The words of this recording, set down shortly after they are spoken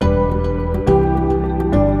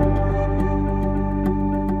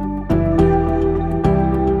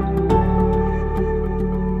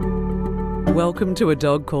Welcome to A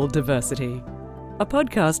Dog Called Diversity, a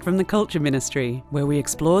podcast from the Culture Ministry where we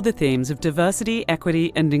explore the themes of diversity,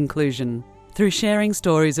 equity and inclusion through sharing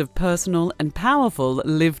stories of personal and powerful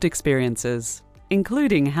lived experiences,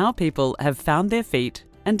 including how people have found their feet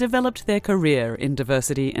and developed their career in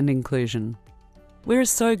diversity and inclusion. We're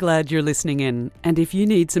so glad you're listening in, and if you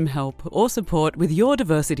need some help or support with your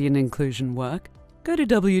diversity and inclusion work, go to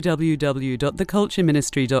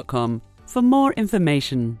www.thecultureministry.com for more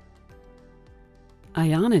information.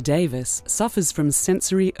 Ayanna Davis suffers from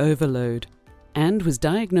sensory overload and was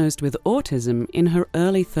diagnosed with autism in her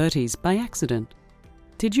early 30s by accident.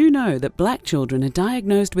 Did you know that black children are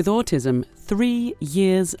diagnosed with autism 3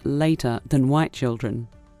 years later than white children?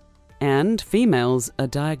 And females are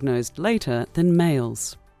diagnosed later than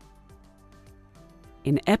males.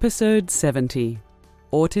 In episode 70,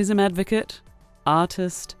 autism advocate,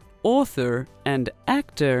 artist, author, and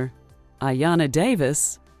actor Ayanna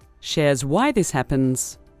Davis shares why this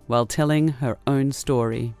happens while telling her own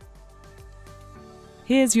story.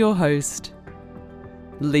 Here's your host,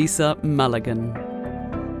 Lisa Mulligan.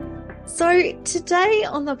 So today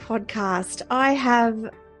on the podcast, I have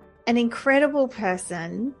an incredible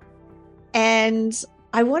person, and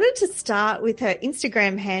I wanted to start with her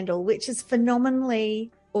Instagram handle, which is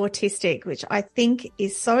phenomenally autistic, which I think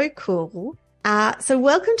is so cool. So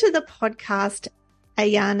welcome to the podcast,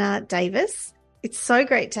 Ayanna Davis. It's so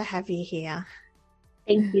great to have you here.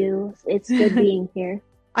 Thank you. It's good being here.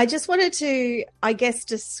 I just wanted to,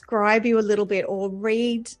 describe you a little bit or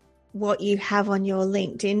read what you have on your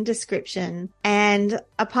LinkedIn description. And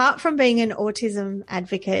apart from being an autism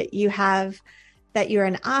advocate, you have that you're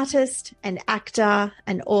an artist, an actor,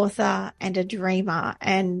 an author, and a dreamer.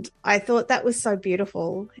 And I thought that was so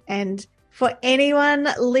beautiful. And for anyone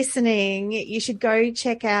listening, you should go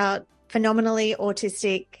check out Phenomenally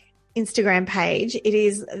Autistic Instagram page. It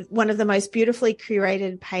is one of the most beautifully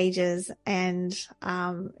curated pages, and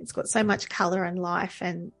it's got so much color and life,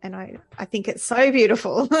 and I think it's so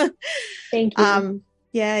beautiful. Thank you.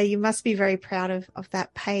 Yeah, you must be very proud of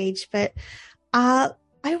that page. But I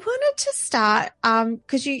wanted to start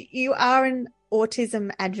because you are an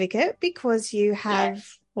autism advocate because you have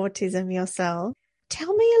autism yourself.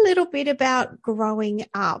 Tell me a little bit about growing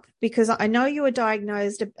up, because I know you were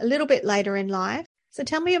diagnosed a little bit later in life. So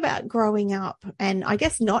tell me about growing up and I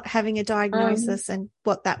guess not having a diagnosis and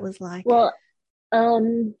what that was like. Well,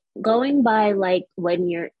 going by like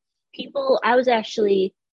I was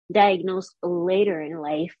actually diagnosed later in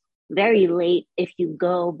life, very late if you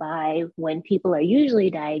go by when people are usually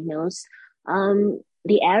diagnosed.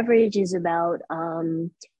 The average is about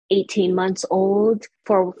 18 months old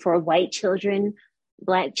for white children.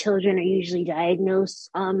 Black children are usually diagnosed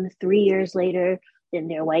 3 years later than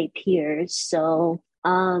their white peers. So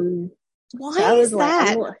why is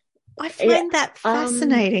that? I find that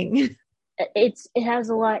fascinating. It has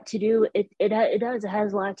a lot to do. It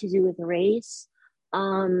has a lot to do with race,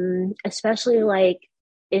 especially like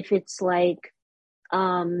if it's like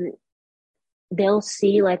they'll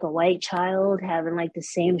see like a white child having like the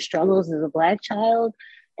same struggles as a black child,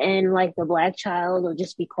 and like the black child will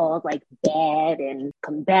just be called like bad and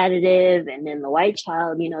combative, and then the white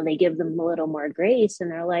child, they give them a little more grace, and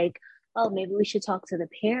they're like, oh, maybe we should talk to the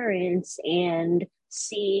parents and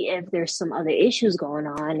see if there's some other issues going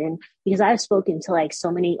on. And because I've spoken to like so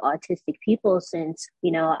many autistic people since,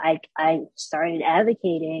 I started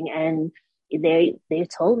advocating, and they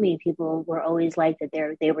told me people were always like that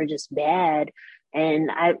they were just bad.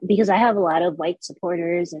 And because I have a lot of white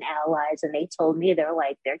supporters and allies, and they told me they're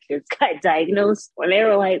like their kids got diagnosed when they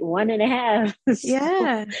were like 1.5.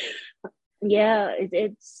 Yeah. Yeah,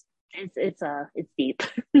 it's deep.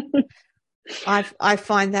 I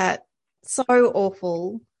find that so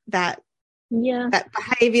awful that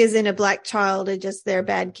behaviors in a black child are just they're a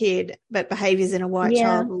bad kid, but behaviors in a white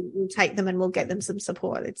child will take them and we'll get them some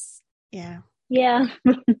support. Yeah.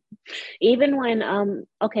 Even when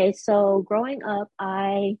so growing up,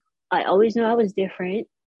 I always knew I was different.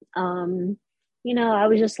 I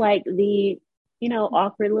was just like the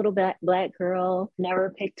awkward little black girl,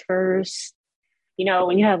 never picked first.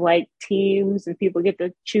 When you have like teams and people get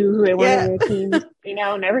to choose who they want on their teams,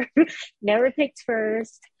 never picked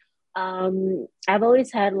first. I've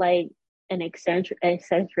always had like an eccentric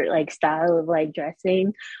like style of like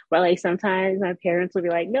dressing, where like sometimes my parents would be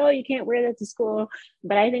like, no, you can't wear that to school.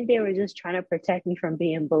 But I think they were just trying to protect me from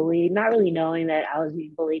being bullied, not really knowing that I was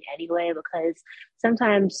being bullied anyway, because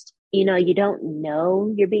sometimes, you don't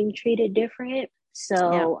know you're being treated different.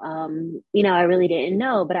 So, I really didn't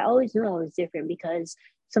know, but I always knew I was different because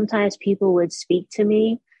sometimes people would speak to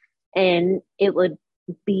me and it would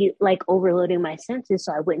be like overloading my senses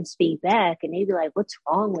so I wouldn't speak back. And they'd be like, what's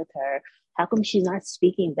wrong with her? How come she's not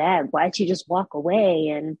speaking back? Why'd she just walk away?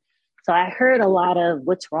 And so I heard a lot of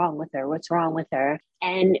what's wrong with her? What's wrong with her?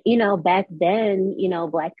 And, back then,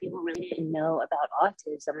 Black people really didn't know about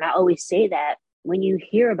autism. And I always say that when you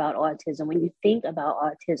hear about autism, when you think about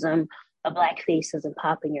autism, a Black face doesn't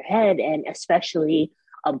pop in your head, and especially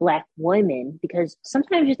a Black woman, because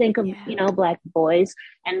sometimes you think of, Black boys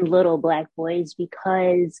and little Black boys,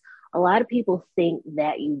 because a lot of people think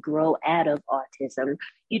that you grow out of autism.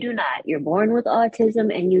 You do not. You're born with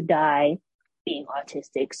autism and you die being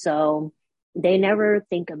autistic. So they never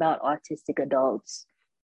think about autistic adults.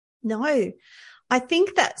 No, I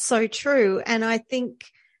think that's so true. And I think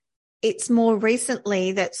it's more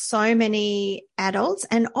recently that so many adults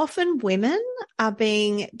and often women are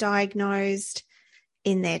being diagnosed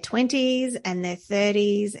in their 20s and their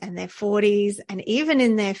 30s and their 40s and even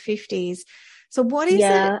in their 50s. So what is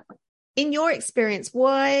it, in your experience,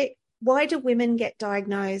 why do women get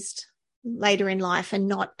diagnosed later in life and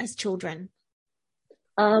not as children?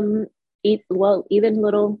 Even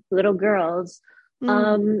little girls.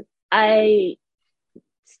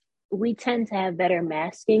 We tend to have better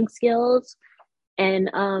masking skills, and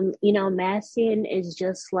masking is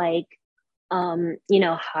just like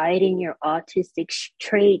hiding your autistic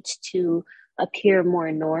traits to appear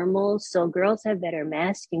more normal. So girls have better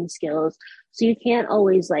masking skills. So you can't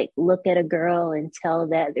always like look at a girl and tell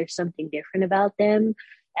that there's something different about them.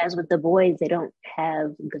 As with the boys, they don't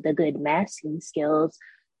have the good masking skills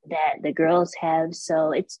that the girls have.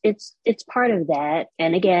 So it's part of that.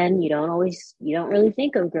 And again, you don't really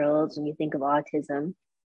think of girls when you think of autism.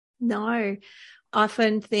 No, I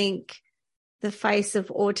often think the face of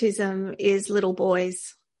autism is little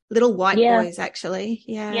boys, little white boys, actually.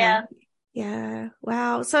 Yeah.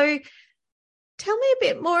 Wow. So tell me a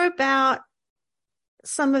bit more about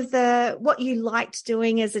some of what you liked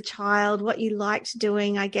doing as a child, what you liked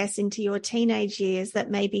doing, I guess, into your teenage years that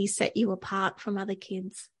maybe set you apart from other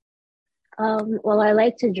kids. Well, I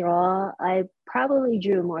like to draw. I probably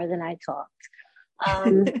drew more than I talked.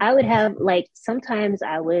 I would have sometimes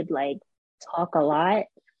I would talk a lot,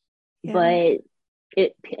 but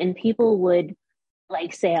people would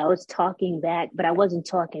say I was talking back, but I wasn't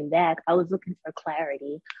talking back. I was looking for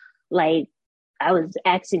clarity. I was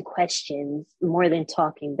asking questions more than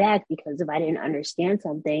talking back, because if I didn't understand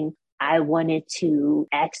something, I wanted to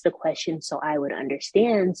ask the question so I would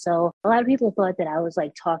understand. So a lot of people thought that I was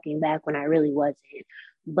talking back when I really wasn't.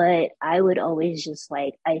 But I would always just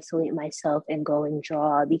isolate myself and go and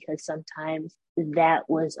draw, because sometimes that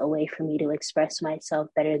was a way for me to express myself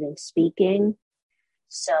better than speaking.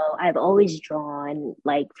 So I've always drawn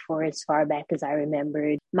for as far back as I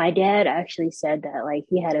remembered. My dad actually said that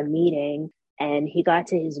he had a meeting, and he got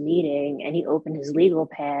to his meeting and he opened his legal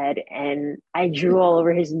pad and I drew all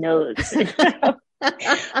over his notes. I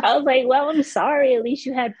was like, well, I'm sorry. At least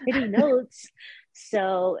you had pretty notes.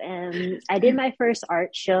 So I did my first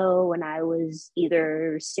art show when I was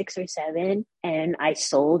either 6 or 7, and I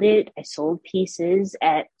sold it. I sold pieces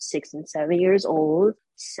at 6 and 7 years old.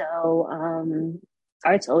 So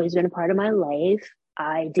art's always been a part of my life.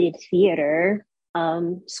 I did theater,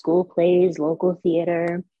 school plays, local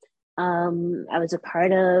theater. I was a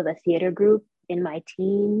part of a theater group in my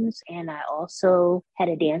teens, and I also had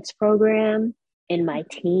a dance program in my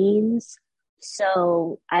teens.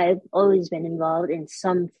 So I've always been involved in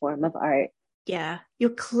some form of art. Yeah, you're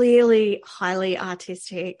clearly highly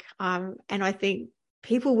artistic. And I think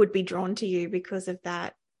people would be drawn to you because of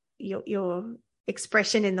that. Your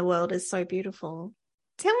expression in the world is so beautiful.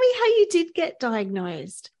 Tell me how you did get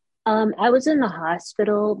diagnosed. I was in the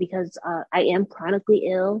hospital because I am chronically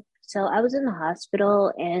ill. So I was in the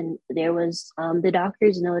hospital, and there was, the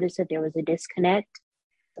doctors noticed that there was a disconnect.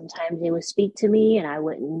 Sometimes they would speak to me and I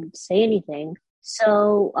wouldn't say anything.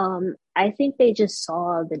 So I think they just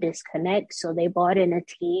saw the disconnect. So they brought in a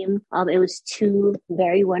team. It was 2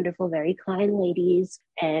 very wonderful, very kind ladies.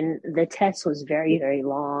 And the test was very, very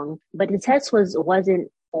long. But the test wasn't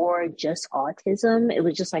for just autism. It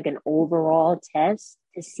was just an overall test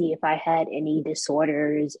to see if I had any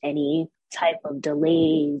disorders, any type of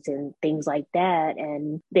delays and things like that.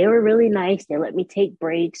 And they were really nice. They let me take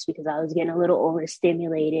breaks because I was getting a little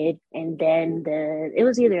overstimulated. And then it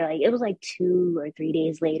was 2 or 3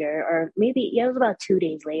 days later, or maybe, it was about 2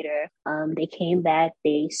 days later. They came back,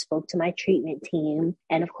 they spoke to my treatment team,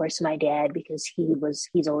 and of course my dad, because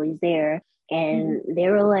he's always there. And they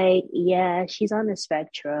were like, yeah, she's on the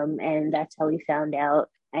spectrum. And that's how we found out.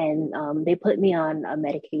 And they put me on a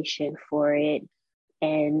medication for it.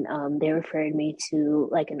 And they referred me to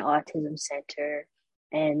an autism center.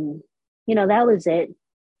 And, that was it.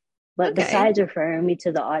 But Okay. besides referring me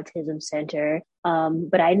to the autism center,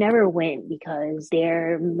 but I never went because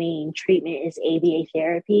their main treatment is ABA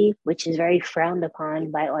therapy, which is very frowned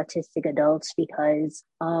upon by autistic adults because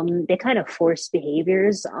they kind of force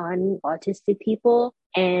behaviors on autistic people.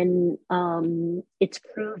 And it's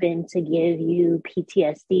proven to give you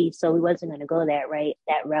PTSD. So we wasn't going to go that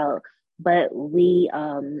route. But we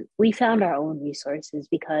found our own resources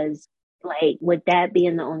because like with that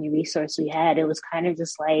being the only resource we had, it was kind of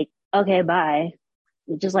just like, okay, bye.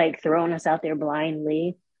 Just like throwing us out there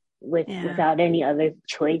blindly Yeah. without any other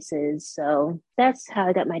choices. So that's how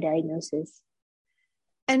I got my diagnosis.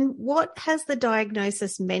 And what has the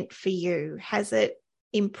diagnosis meant for you? Has it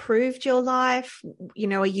improved your life?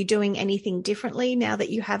 Are you doing anything differently now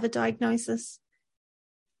that you have a diagnosis?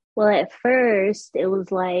 Well, at first it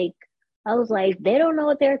was like I was like, they don't know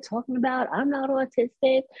what they're talking about. I'm not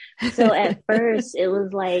autistic. So at first it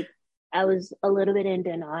was like I was a little bit in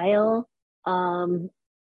denial.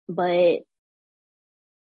 But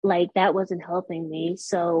like that wasn't helping me.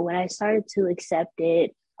 So when I started to accept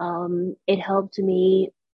it, it helped me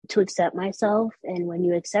to accept myself. And when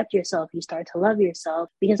you accept yourself, you start to love yourself.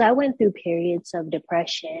 Because I went through periods of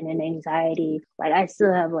depression and anxiety. Like I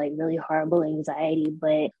still have like really horrible anxiety,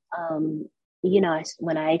 but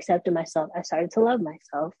when I accepted myself, I started to love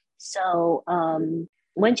myself. So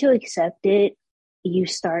once you accept it, you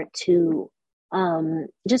start to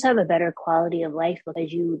just have a better quality of life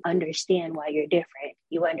because you understand why you're different.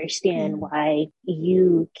 You understand why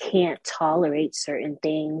you can't tolerate certain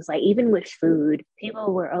things. Like even with food,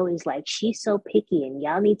 people were always like, she's so picky and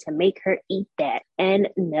y'all need to make her eat that. And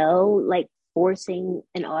no, like forcing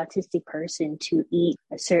an autistic person to eat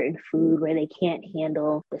a certain food where they can't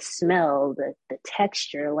handle the smell, the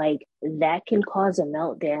texture, like that can cause a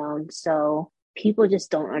meltdown. So people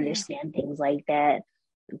just don't understand things like that.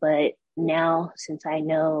 But now, since I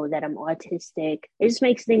know that I'm autistic, it just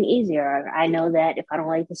makes things easier. I know that if I don't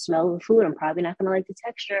like the smell of the food, I'm probably not going to like the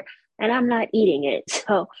texture and I'm not eating it.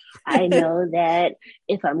 So I know that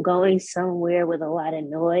if I'm going somewhere with a lot of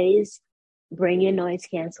noise, bring your noise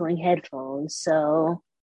canceling headphones. So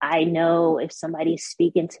I know if somebody's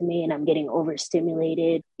speaking to me and I'm getting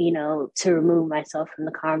overstimulated, to remove myself from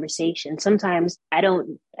the conversation. Sometimes I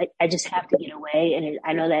just have to get away. And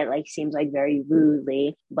I know that like seems like very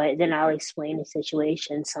rudely, but then I'll explain the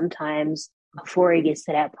situation. Sometimes before it gets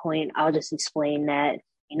to that point, I'll just explain that,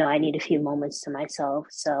 I need a few moments to myself.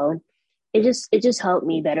 So it just helped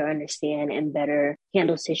me better understand and better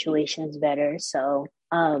handle situations better. So,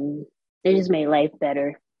 it just made life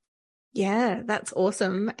better. Yeah, that's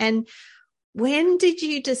awesome. And when did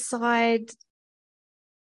you decide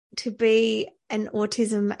to be an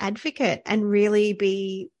autism advocate and really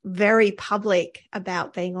be very public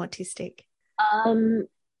about being autistic?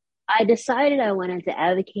 I decided I wanted to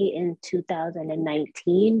advocate in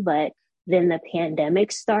 2019, but then the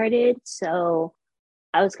pandemic started. So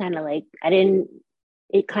I was kind of like,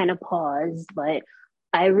 it kind of paused, but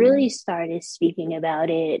I really started speaking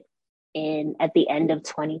about it at the end of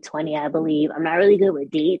 2020, I believe. I'm not really good with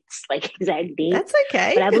dates, like exact dates, That's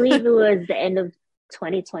okay. but I believe it was the end of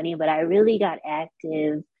 2020, but I really got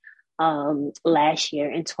active last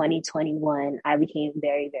year in 2021. I became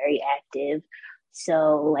very, very active.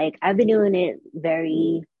 So like I've been doing it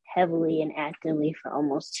very heavily and actively for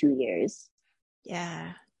almost 2 years.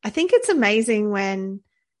 Yeah. I think it's amazing when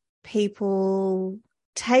people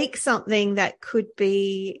take something that could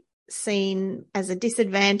be seen as a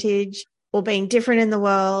disadvantage or being different in the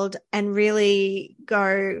world and really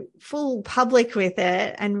go full public with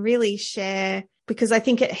it and really share, because I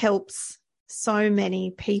think it helps so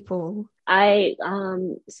many people. I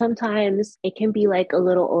sometimes it can be like a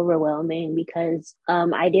little overwhelming because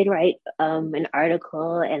I did write an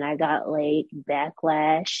article and I got like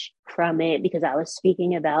backlash from it because I was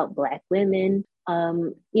speaking about Black women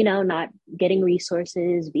not getting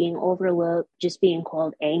resources, being overlooked, just being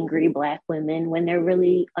called angry Black women when they're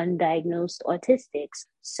really undiagnosed autistics.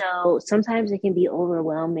 So sometimes it can be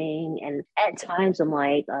overwhelming. And at times I'm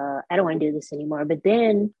like, I don't want to do this anymore. But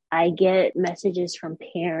then I get messages from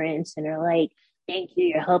parents and they're like, thank you.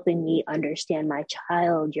 You're helping me understand my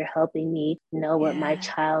child. You're helping me know what my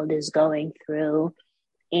child is going through.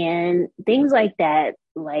 And things like that,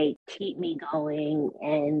 like keep me going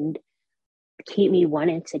and keep me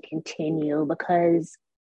wanting to continue because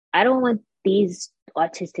I don't want these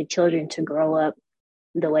autistic children to grow up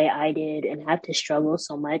the way I did and have to struggle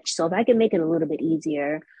so much. So if I can make it a little bit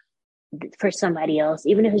easier for somebody else,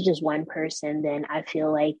 even if it's just one person, then I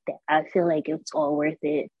feel like it's all worth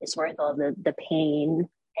it. It's worth all the pain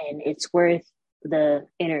and it's worth the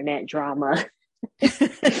internet drama.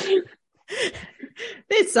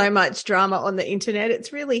 There's so much drama on the internet.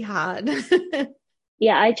 It's really hard.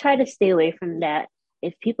 Yeah, I try to stay away from that.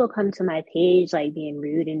 If people come to my page like being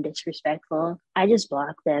rude and disrespectful, I just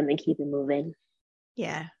block them and keep it moving.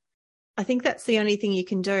 Yeah. I think that's the only thing you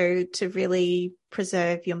can do to really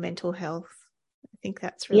preserve your mental health. I think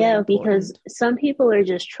that's really Yeah, because important. some people are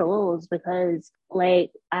just trolls because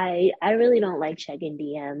like I really don't like checking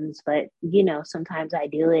DMs, but sometimes I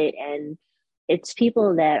do it and it's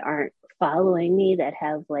people that aren't following me that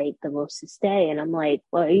have like the most to say and I'm like,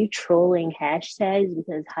 well, are you trolling hashtags?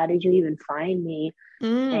 Because how did you even find me?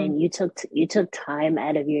 Mm. And you took time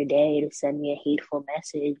out of your day to send me a hateful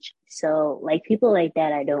message. So like people like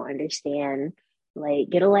that I don't understand. Like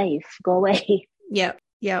get a life, go away. Yep.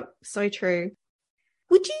 Yep. So true.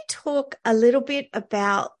 Would you talk a little bit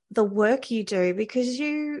about the work you do? Because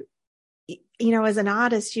as an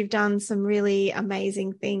artist, you've done some really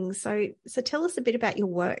amazing things. So tell us a bit about your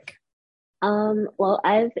work. Well,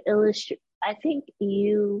 I've illustrated, I think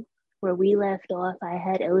where we left off, I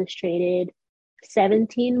had illustrated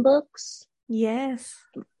 17 books, Yes.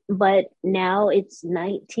 but now it's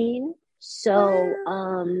 19. So,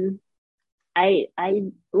 Wow. I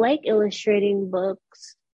like illustrating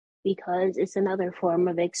books because it's another form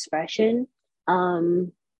of expression.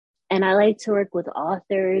 Um, and I like to work with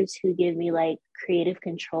authors who give me like creative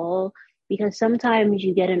control because sometimes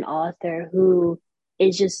you get an author who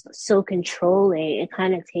is just so controlling, it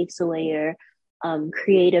kind of takes away your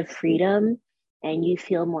creative freedom and you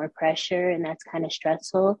feel more pressure and that's kind of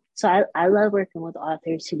stressful. So I love working with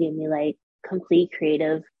authors who give me like complete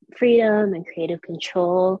creative freedom and creative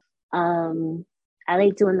control. Um, I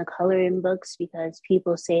like doing the coloring books because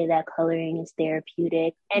people say that coloring is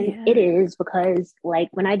therapeutic. And it Yeah. is because like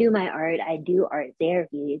when I do my art, I do art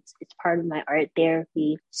therapy. It's part of my art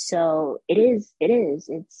therapy. So it's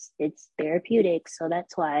therapeutic. So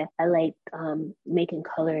that's why I like making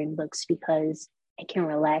coloring books because it can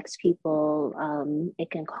relax people. It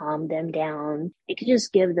can calm them down. It can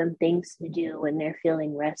just give them things to do when they're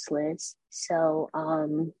feeling restless. So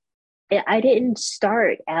I didn't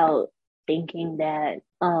start out thinking that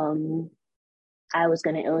I was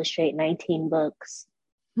going to illustrate 19 books.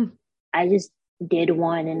 I just did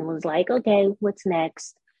one and was like, okay, what's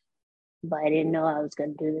next? But I didn't know I was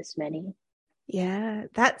going to do this many. Yeah.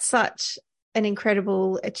 That's such an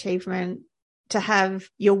incredible achievement to have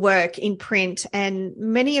your work in print. And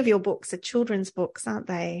many of your books are children's books, aren't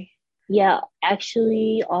they? Yeah,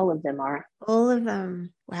 actually, all of them are. All of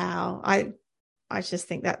them. Wow. I just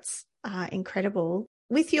think that's incredible.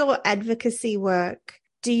 With your advocacy work,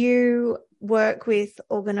 do you work with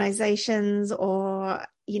organizations or,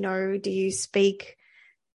 do you speak,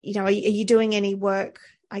 are you doing any work,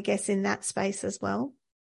 I guess, in that space as well?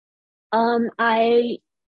 I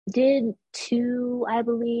did two, I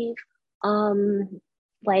believe, um,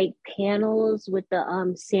 like panels with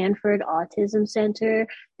the Sanford Autism Center.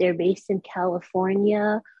 They're based in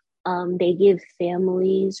California. They give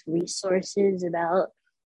families resources about,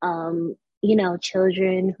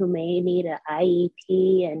 children who may need an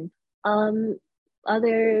IEP and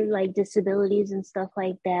other like disabilities and stuff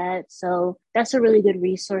like that. So that's a really good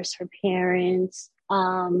resource for parents.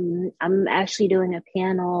 I'm actually doing a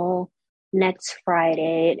panel next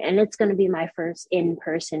Friday, and it's going to be my first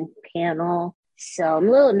in-person panel. So I'm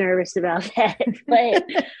a little nervous about that, but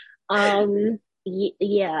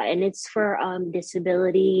yeah, and it's for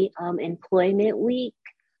Disability Employment Week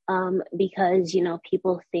because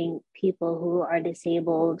people think people who are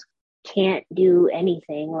disabled can't do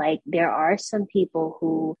anything. Like there are some people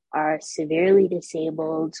who are severely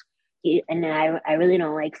disabled and I really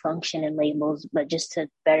don't like function and labels, but just to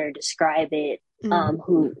better describe it,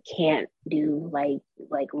 who can't do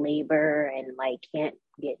like labor and like can't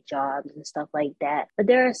get jobs and stuff like that. But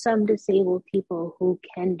there are some disabled people who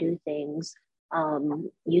can do things.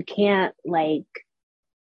 You can't like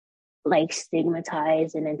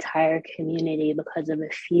stigmatize an entire community because of a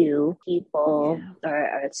few people Yeah.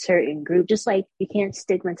 or a certain group. Just like you can't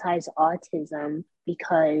stigmatize autism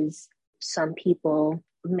because some people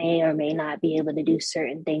may or may not be able to do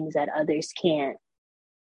certain things that others can't.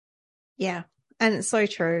 Yeah. And it's so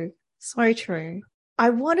true. So true. I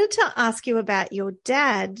wanted to ask you about your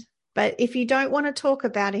dad, but if you don't want to talk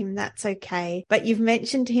about him, that's okay. But you've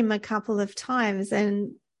mentioned him a couple of times,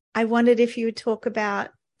 and I wondered if you would talk about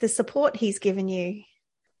the support he's given you.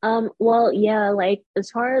 Well, yeah, like as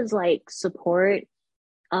far as like support,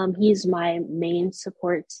 he's my main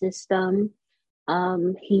support system.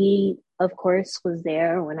 He of course was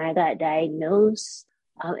there when I got diagnosed.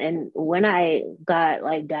 And when I got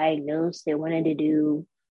like diagnosed, they wanted to do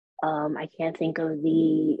I can't think of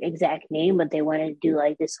the exact name, but they wanted to do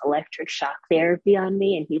like this electric shock therapy on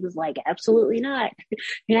me. And he was like, absolutely not.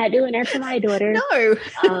 You're not doing that to my daughter. No.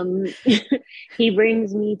 Um, he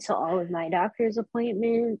brings me to all of my doctor's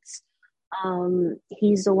appointments.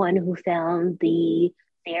 He's the one who found the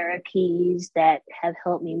therapies that have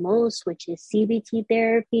helped me most, which is CBT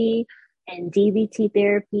therapy and DBT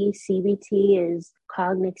therapy. CBT is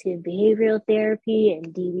cognitive behavioral therapy,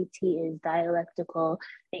 and DBT is dialectical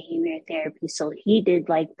behavior therapy. So he did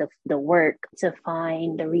like the work to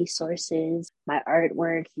find the resources, my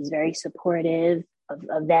artwork. He's very supportive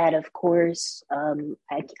of that, of course. I'm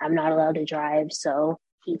not allowed to drive, so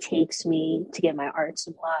he takes me to get my art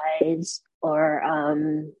supplies, or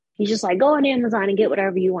he's just like, go on Amazon and get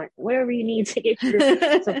whatever you want, whatever you need to get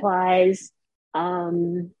your supplies.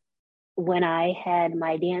 When I had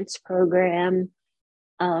my dance program,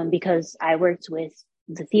 because I worked with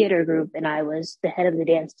the theater group and I was the head of the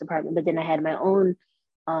dance department, but then I had my own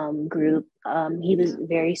group. He was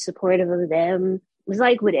very supportive of them. It was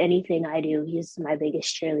like with anything I do, he's my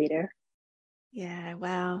biggest cheerleader. Yeah,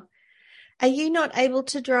 wow. Are you not able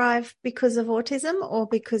to drive because of autism or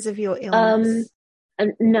because of your illness?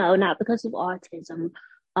 No, not because of autism.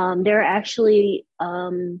 There are actually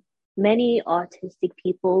many autistic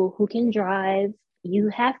people who can drive. You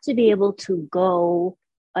have to be able to go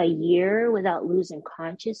a year without losing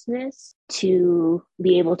consciousness to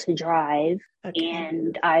be able to drive. Okay.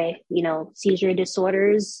 And seizure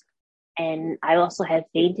disorders, and I also have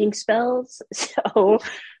fainting spells. So,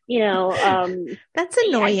 that's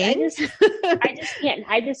annoying.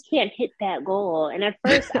 I just can't hit that goal. And at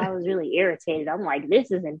first I was really irritated. I'm like,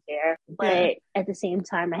 this isn't fair. But at the same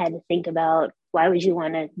time, I had to think about, why would you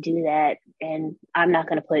want to do that? And I'm not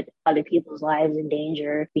going to put other people's lives in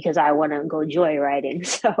danger because I want to go joyriding.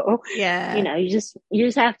 So, you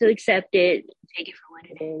just have to accept it, take it for what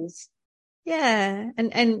it is. Yeah.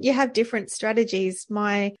 And you have different strategies.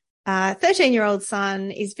 My 13-year-old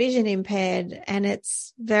son is vision impaired, and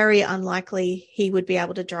it's very unlikely he would be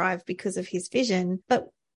able to drive because of his vision. But,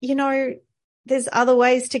 there's other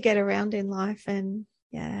ways to get around in life. And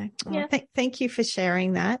thank you for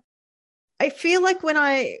sharing that. I feel like when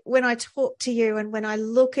I talk to you and when I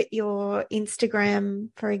look at your Instagram,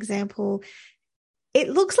 for example, it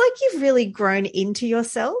looks like you've really grown into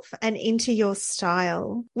yourself and into your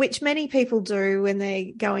style, which many people do when they're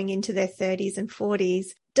going into their 30s and 40s.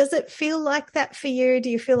 Does it feel like that for you? Do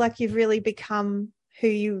you feel like you've really become who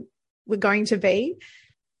you were going to be?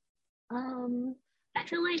 I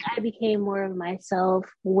feel like I became more of myself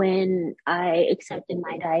when I accepted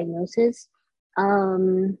my diagnosis,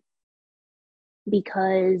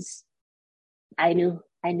 because I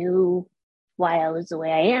knew why I was the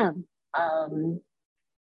way I am.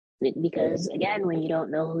 Because again, when you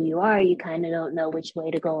don't know who you are, you kind of don't know which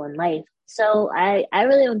way to go in life. So I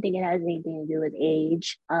really don't think it has anything to do with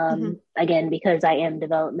age. Again, because I am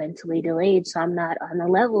developmentally delayed, so I'm not on the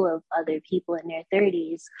level of other people in their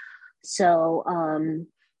 30s. So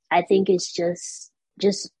I think it's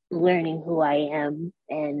just learning who I am,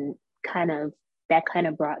 and that kind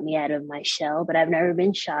of brought me out of my shell. But I've never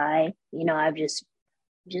been shy. I've just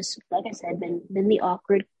like I said, been the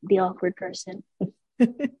awkward person.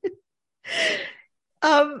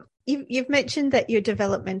 You've mentioned that you're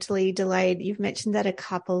developmentally delayed. You've mentioned that a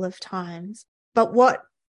couple of times. But what,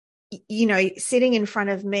 sitting in front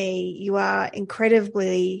of me, you are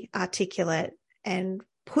incredibly articulate and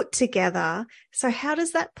put together. So how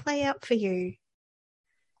does that play out for you?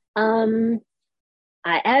 I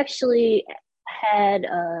actually had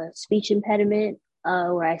a speech impediment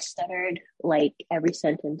where I stuttered, like every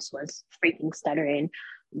sentence was freaking stuttering.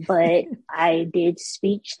 But I did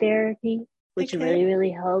speech therapy, which really,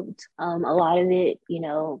 really helped. A lot of it,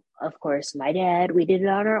 of course, my dad, we did it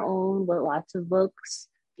on our own with lots of books,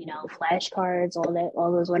 flashcards,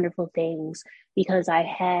 all those wonderful things, because I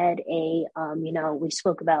had we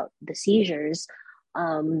spoke about the seizures,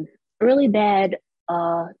 really bad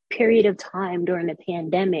period of time during the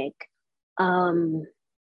pandemic. And,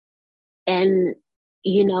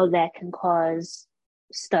 that can cause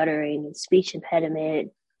stuttering and speech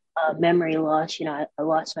impediment, memory loss. I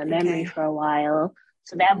lost my memory for a while.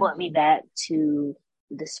 So that brought me back to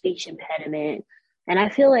the speech impediment. And I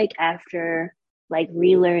feel like after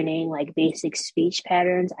relearning basic speech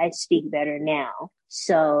patterns, I speak better now.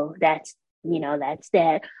 So that's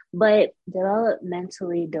that. But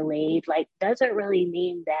developmentally delayed, doesn't really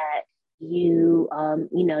mean that you,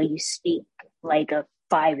 you speak like a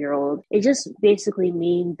 5-year-old. It just basically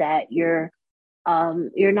means that you're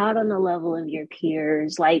not on the level of your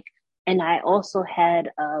peers. And I also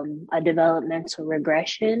had a developmental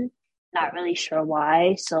regression not really sure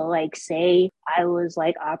why. So like say I was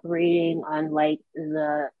like operating on like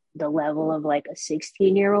the level of like a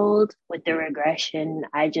 16-year-old with the regression,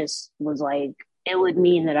 I just was like, it would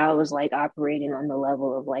mean that I was like operating on the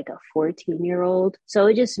level of like a 14-year-old. So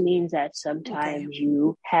it just means that sometimes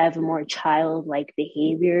you have more childlike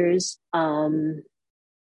behaviors.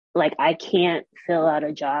 Like I can't fill out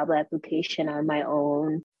a job application on my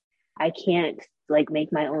own. I can't like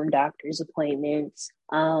make my own doctor's appointments.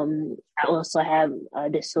 I also have a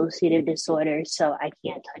dissociative disorder, so I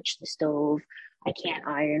can't touch the stove. I can't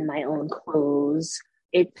iron my own clothes.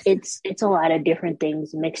 It's a lot of different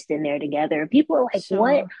things mixed in there together. People are like, Sure.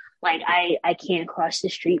 what? Like I can't cross the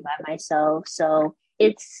street by myself. So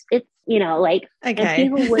it's you know, like and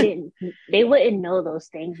people wouldn't know those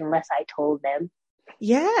things unless I told them.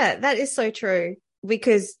 Yeah, that is so true,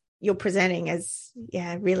 because you're presenting as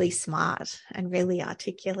really smart and really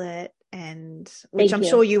articulate, and which I'm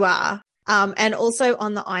sure you are. And also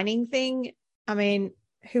on the ironing thing, I mean,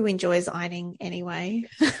 who enjoys ironing anyway?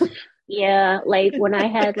 Yeah, like when I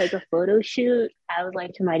had like a photo shoot, I was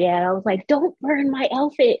like to my dad, I was like, don't burn my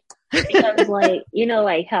outfit. Because like, you know,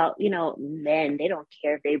 like how, you know, men, they don't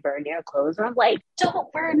care if they burn their clothes. And I'm like,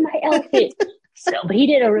 don't burn my outfit. So, but he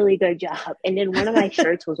did a really good job. And then one of my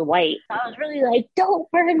shirts was white. So I was really like,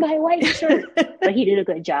 don't burn my white shirt. But he did a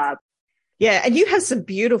good job. Yeah. And you have some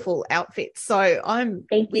beautiful outfits. So I'm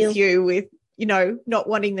with you with, you know, not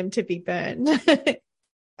wanting them to be burned.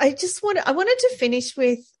 I wanted to finish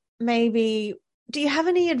with maybe, do you have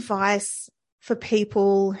any advice for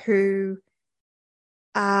people who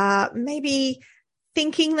are maybe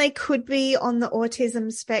thinking they could be on the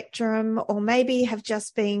autism spectrum, or maybe have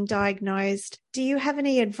just been diagnosed? Do you have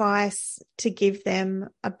any advice to give them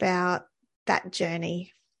about that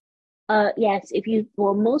journey? Yes.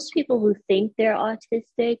 Most people who think they're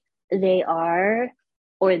autistic, they are,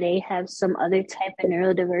 or they have some other type of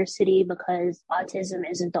neurodiversity, because autism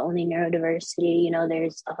isn't the only neurodiversity. You know,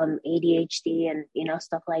 there's ADHD and, you know,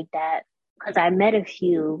 stuff like that. Because I met a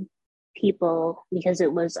few people, because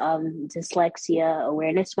it was Dyslexia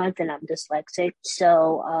Awareness Month and I'm dyslexic.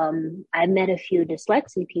 So I met a few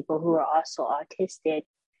dyslexic people who are also autistic.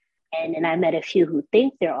 And then I met a few who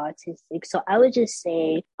think they're autistic. So I would just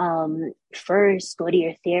say, first, go to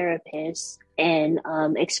your therapist and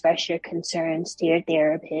express your concerns to your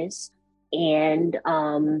therapist. And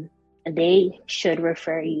they should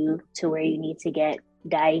refer you to where you need to get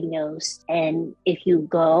diagnosed. And if you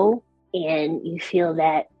go and you feel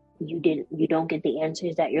that you don't get the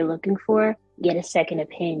answers that you're looking for, get a second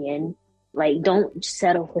opinion. Like, don't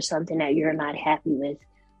settle for something that you're not happy with.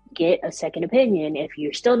 Get a second opinion. If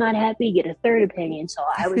you're still not happy, get a third opinion. So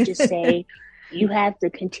I would just say you have to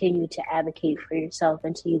continue to advocate for yourself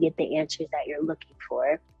until you get the answers that you're looking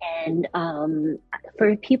for. And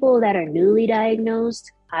for people that are newly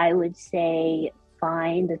diagnosed, I would say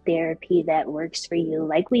find the therapy that works for you,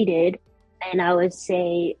 like we did. And I would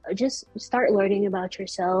say just start learning about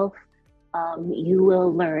yourself. You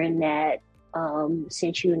will learn that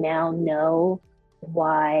since you now know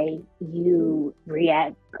why you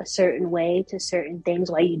react a certain way to certain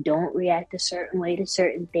things, why you don't react a certain way to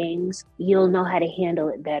certain things, you'll know how to handle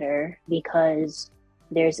it better, because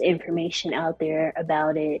there's information out there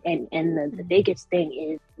about it. And the biggest thing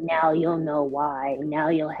is now you'll know why. Now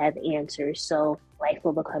you'll have answers. So life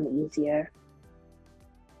will become easier.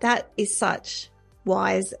 That is such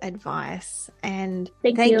wise advice. And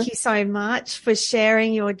thank you so much for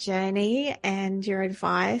sharing your journey and your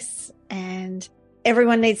advice. And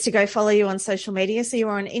everyone needs to go follow you on social media. So you're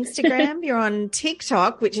on Instagram, you're on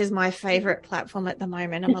TikTok, which is my favorite platform at the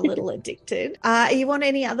moment. I'm a little addicted. Are you on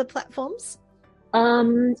any other platforms?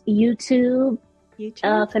 YouTube,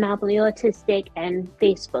 Phenomenally Autistic, and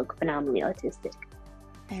Facebook, Phenomenally Autistic.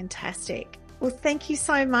 Fantastic. Well, thank you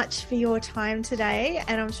so much for your time today,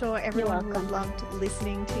 and I'm sure everyone will have loved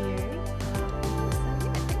listening to you.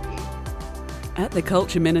 At the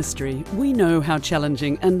Culture Ministry, we know how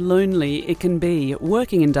challenging and lonely it can be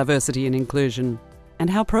working in diversity and inclusion,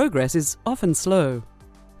 and how progress is often slow.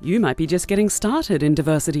 You might be just getting started in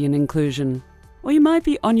diversity and inclusion, or you might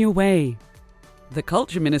be on your way. The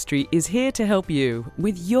Culture Ministry is here to help you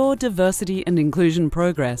with your diversity and inclusion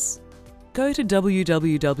progress. Go to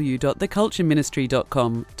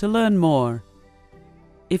www.thecultureministry.com to learn more.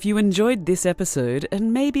 If you enjoyed this episode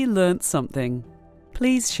and maybe learnt something,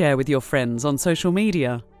 please share with your friends on social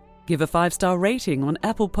media, give a 5-star rating on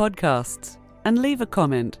Apple Podcasts, and leave a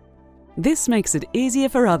comment. This makes it easier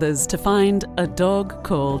for others to find a dog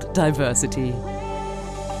called diversity.